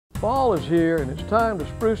Fall is here and it's time to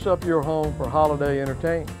spruce up your home for holiday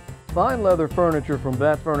entertainment. Fine leather furniture from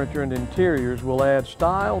Batte Furniture and Interiors will add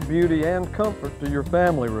style, beauty, and comfort to your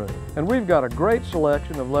family room. And we've got a great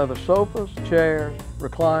selection of leather sofas, chairs,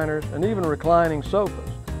 recliners, and even reclining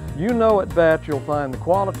sofas. You know at Batte you'll find the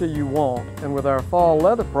quality you want, and with our fall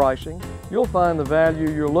leather pricing, you'll find the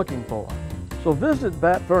value you're looking for. So visit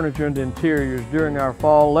Batte Furniture and Interiors during our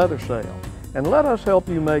fall leather sale, and let us help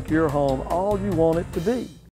you make your home all you want it to be.